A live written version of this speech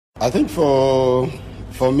I think for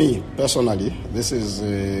me personally, this is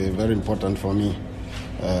very important for me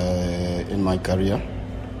in my career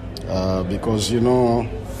because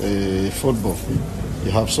football,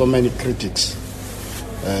 you have so many critics.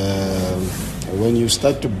 When you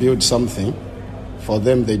start to build something, for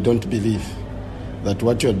them they don't believe that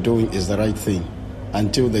what you're doing is the right thing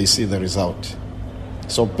until they see the result.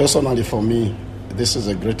 So personally for me, this is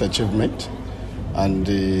a great achievement, and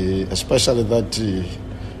especially that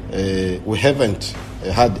we haven't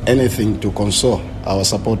had anything to console our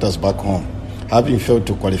supporters back home, having failed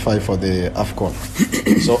to qualify for the AFCON.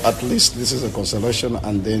 So at least this is a consolation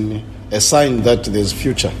and then a sign that there's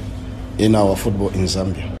future in our football in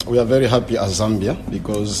Zambia. We are very happy as Zambia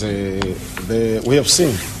because we have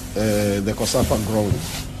seen the Cosafa growing,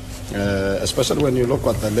 especially when you look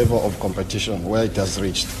at the level of competition where it has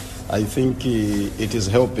reached. I think it is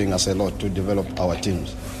helping us a lot to develop our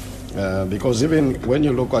teams. Because even when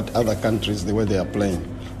you look at other countries, the way they are playing,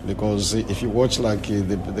 because if you watch like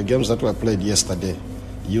the games that were played yesterday,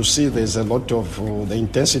 you see there's a lot of, the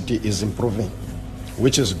intensity is improving,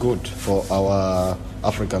 which is good for our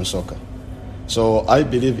African soccer. So I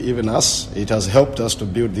believe even us, it has helped us to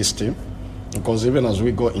build this team, because even as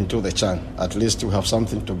we go into the CHAN, at least we have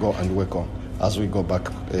something to go and work on as we go back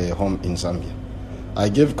home in Zambia. I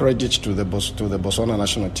give credit to the Botswana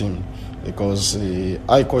national team because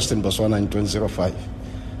I coached in Botswana in 2005.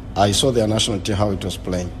 I saw their national team, how it was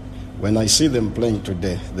playing. When I see them playing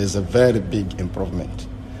today, there's a very big improvement.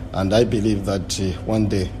 And I believe that one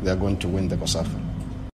day they are going to win the Cosafa.